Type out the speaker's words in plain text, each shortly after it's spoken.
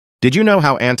Did you know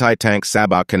how anti-tank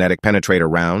Sabot kinetic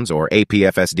penetrator rounds, or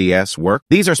APFSDS, work?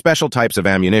 These are special types of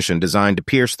ammunition designed to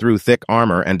pierce through thick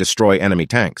armor and destroy enemy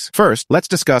tanks. First, let's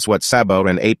discuss what Sabot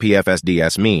and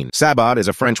APFSDS mean. Sabot is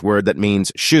a French word that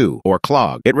means shoe or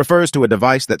clog. It refers to a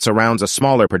device that surrounds a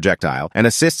smaller projectile and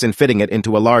assists in fitting it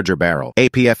into a larger barrel.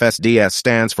 APFSDS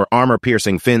stands for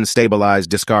Armor-Piercing Fin Stabilized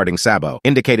Discarding Sabot,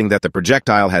 indicating that the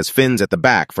projectile has fins at the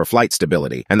back for flight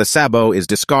stability, and the sabot is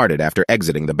discarded after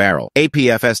exiting the barrel.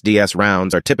 APFSDS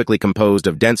rounds are typically composed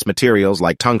of dense materials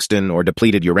like tungsten or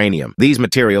depleted uranium. These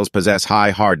materials possess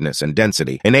high hardness and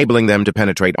density, enabling them to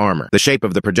penetrate armor. The shape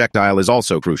of the projectile is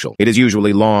also crucial. It is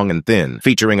usually long and thin,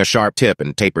 featuring a sharp tip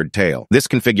and tapered tail. This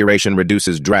configuration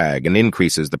reduces drag and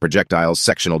increases the projectile's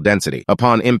sectional density.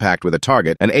 Upon impact with a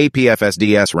target, an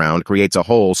APFSDS round creates a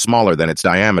hole smaller than its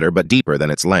diameter but deeper than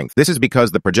its length. This is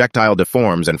because the projectile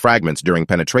deforms and fragments during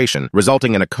penetration,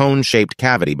 resulting in a cone-shaped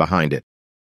cavity behind it.